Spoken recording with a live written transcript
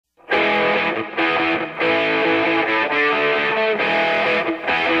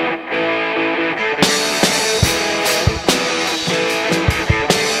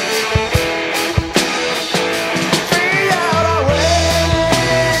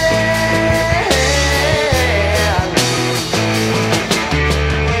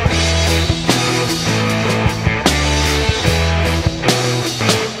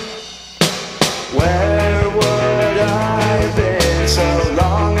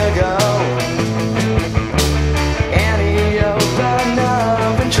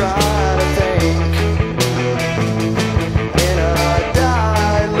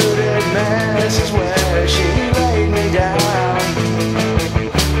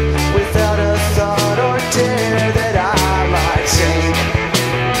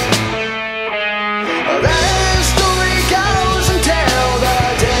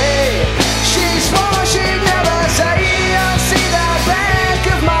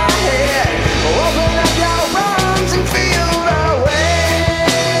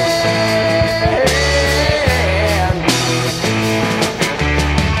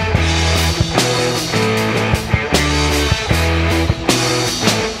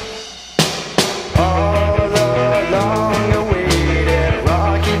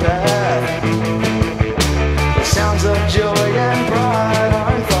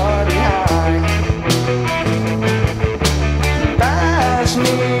pass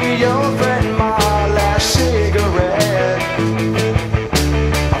me your friend my last cigarette.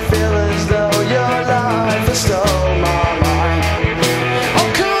 I feel as though your life has stole my mind. Oh,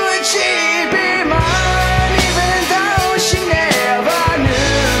 could she be mine, even though she never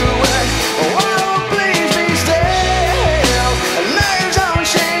knew it? Oh, please be still and moves on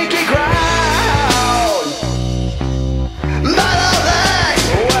shaky ground. Metal legs,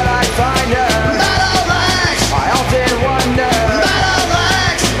 will I find her? Metal legs, I often wonder. Metal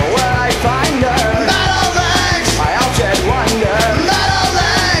legs, will I find her? Metal legs, I often wonder. Metal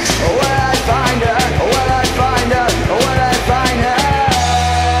legs, will I find her? Will I find her? Will I find her?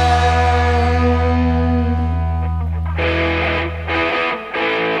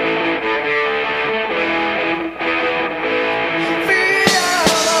 Feel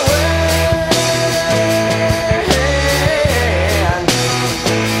the wind.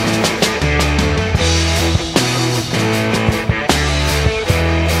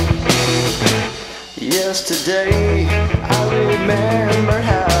 Yesterday, I remember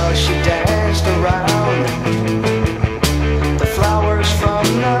how she danced.